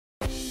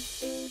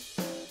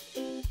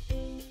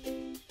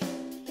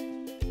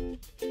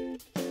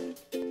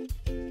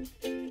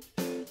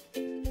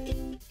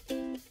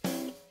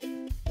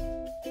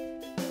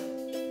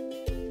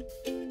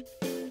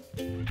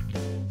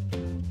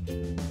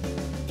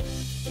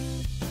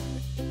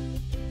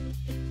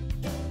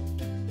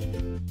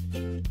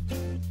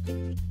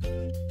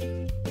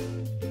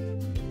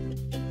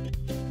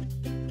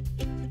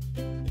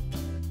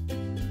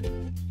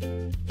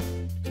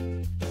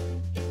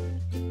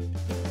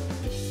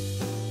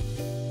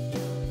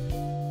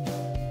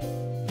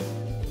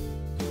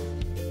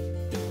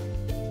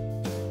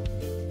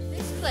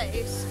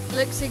place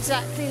looks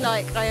exactly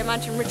like I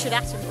imagine Richard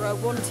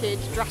Attenborough wanted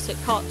Jurassic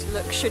Park to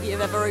look should he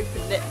have ever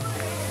opened it.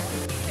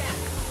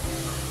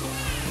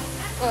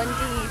 Oh,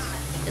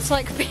 indeed. It's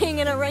like being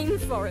in a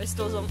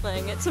rainforest or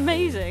something. It's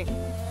amazing.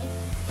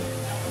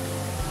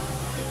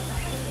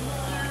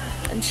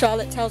 And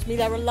Charlotte tells me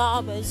there are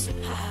llamas.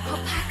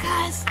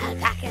 Alpacas!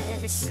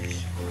 Alpacas!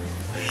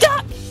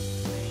 Duck!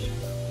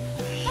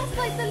 That's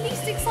like the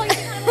least exciting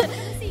animal I'm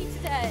going to see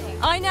today.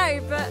 I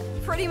know, but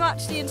pretty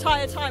much the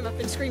entire time I've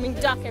been screaming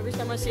duck every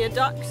time I see a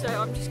duck, so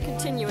I'm just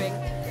continuing.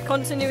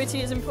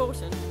 Continuity is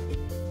important.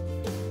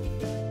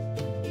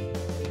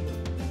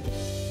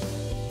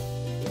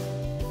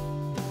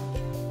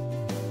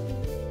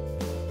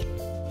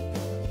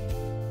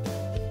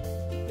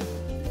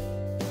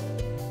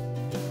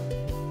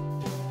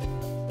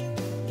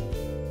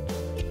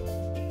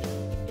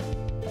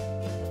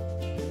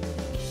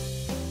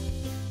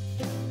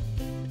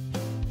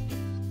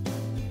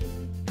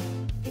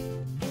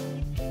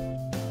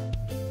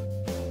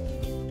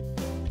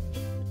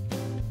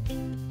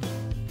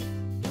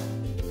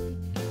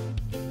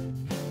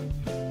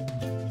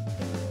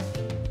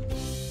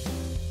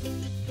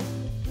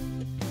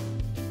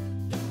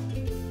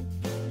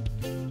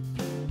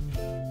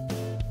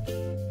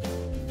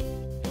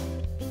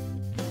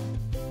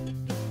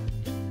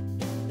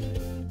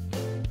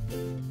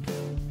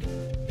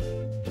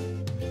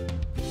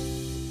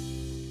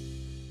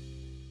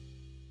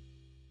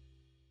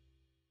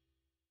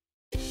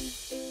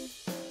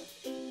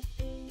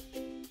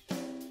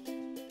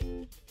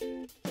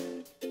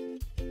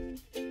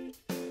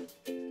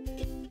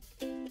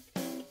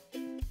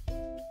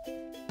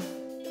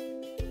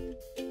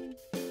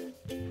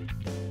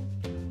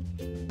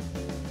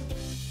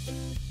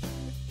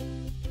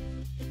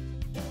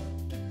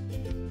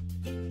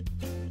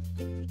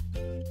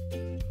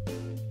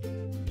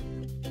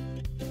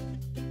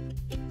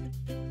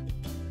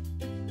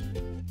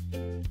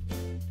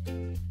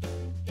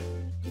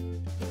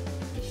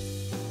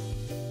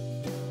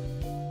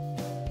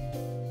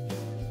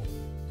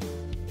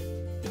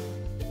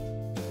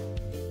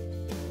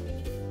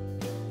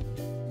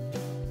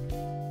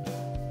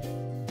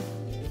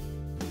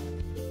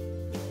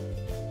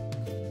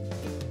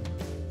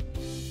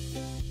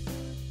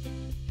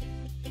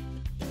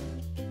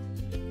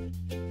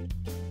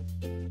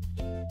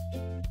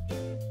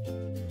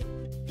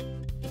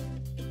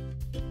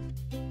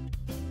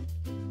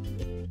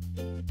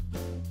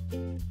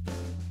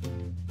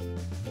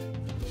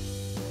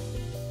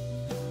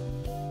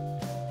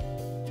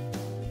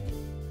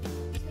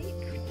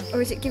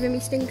 Or is it giving me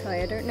stink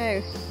eye? I don't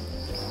know.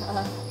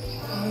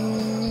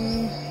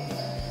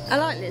 I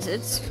like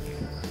lizards.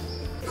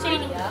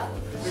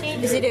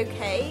 Is it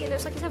okay? It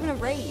looks like it's having a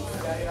rave.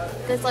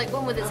 There's like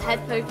one with its head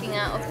poking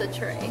out of the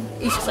tree.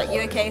 He's just like,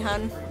 you okay,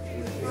 hun?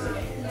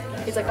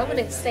 He's like, I'm going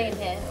to stay in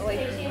here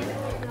away from you.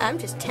 I'm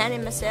just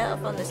tanning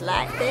myself on this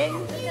light thing.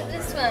 Look at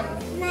this one.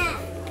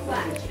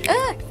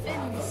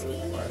 Fins.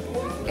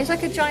 It's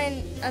like a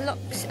giant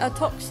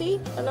aloxy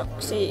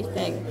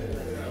thing.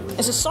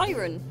 It's a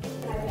siren.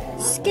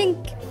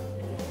 Skink.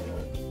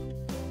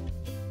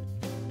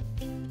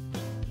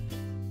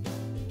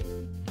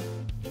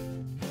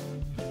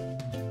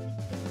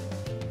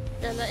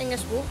 They're letting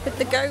us walk with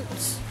the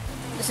goats.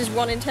 This is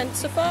one intense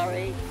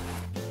safari.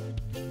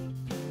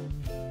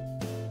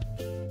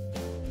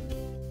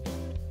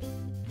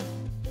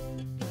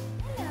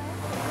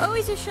 Oh,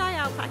 he's a shy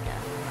alpaca.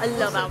 I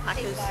love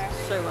alpacas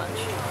so much.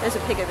 There's a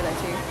pig over there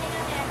too.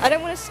 I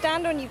don't want to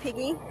stand on you,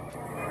 piggy.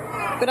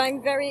 But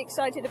I'm very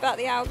excited about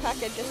the alpaca,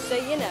 just so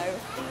you know.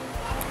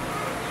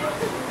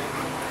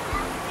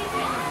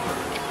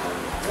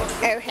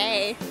 Oh,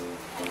 hey.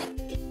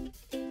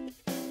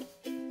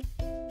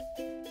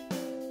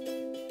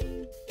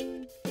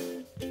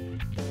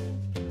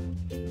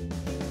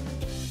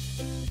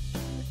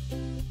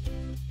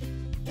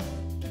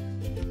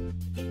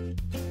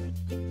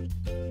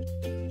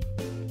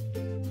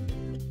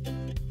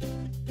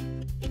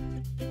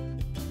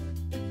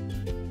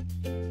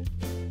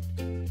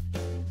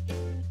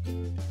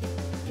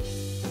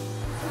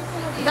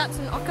 That's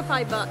an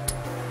octopi butt.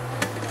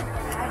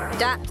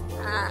 That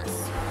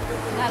ass.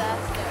 That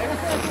ass,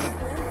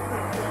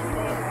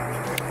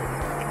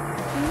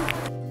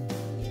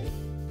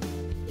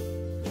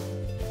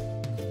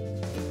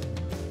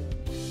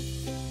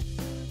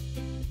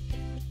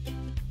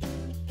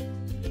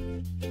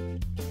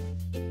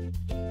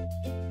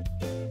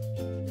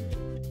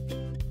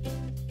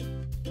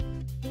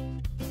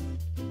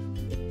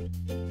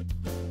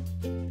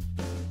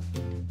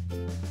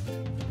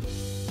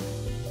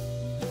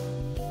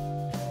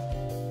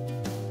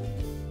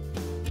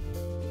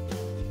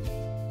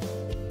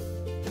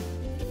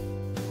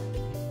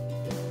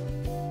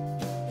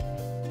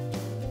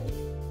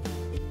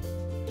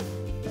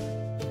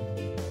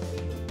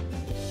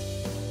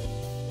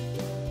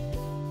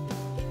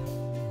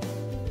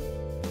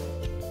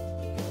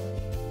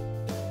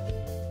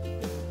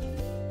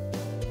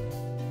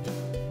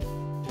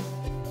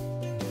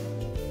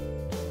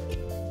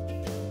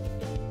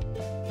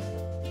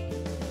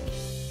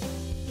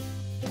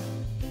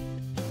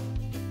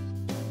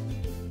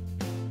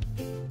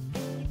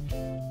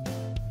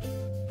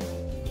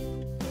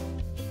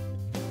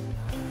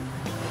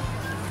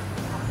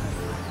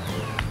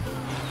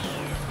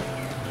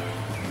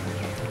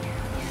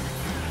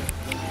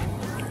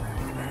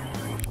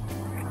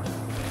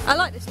 I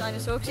like this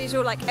dinosaur because he's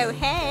all like, oh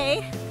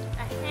hey.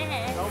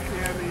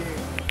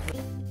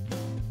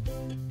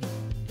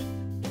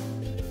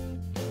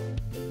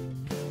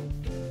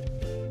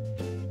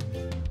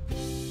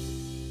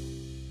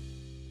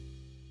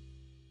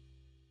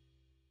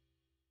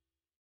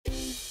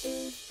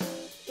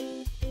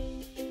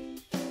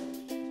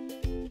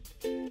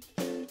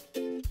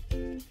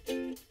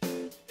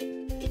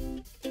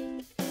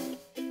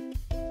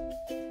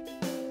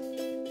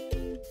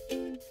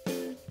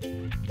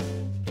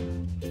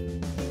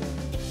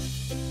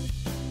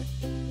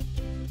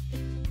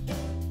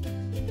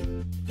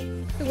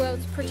 The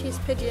world's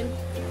prettiest pigeon.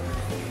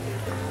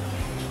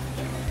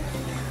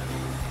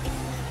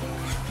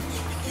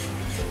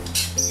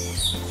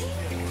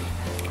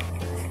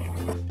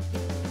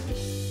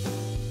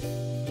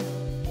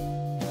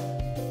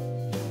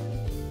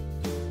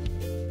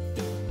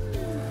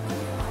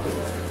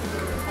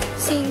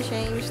 Scene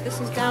change.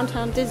 This is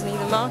downtown Disney,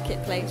 the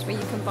marketplace where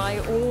you can buy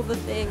all the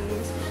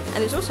things,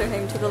 and it's also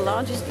home to the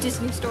largest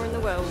Disney store in the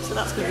world, so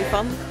that's going to be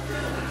fun.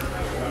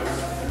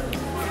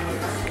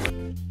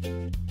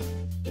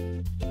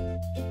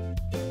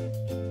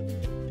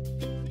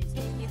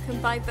 You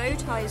can buy bow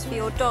ties for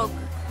your dog.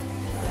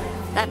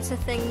 That's a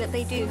thing that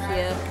they do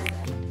here.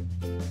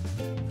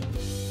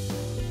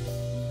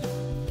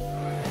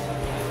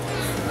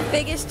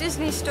 Biggest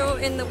Disney store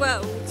in the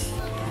world.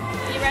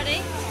 You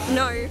ready?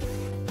 No.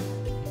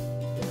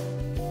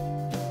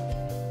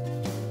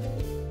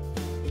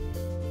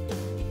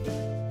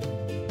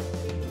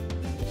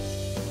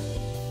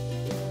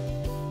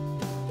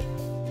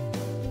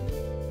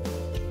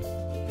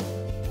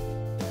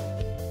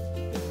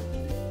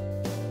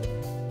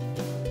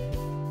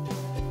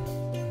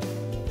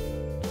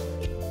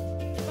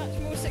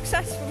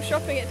 Successful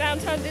shopping at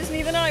downtown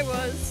Disney than I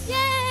was.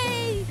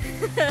 Yay!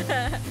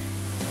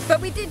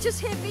 But we did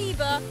just hit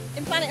Bieber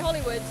in Planet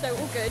Hollywood, so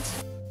all good.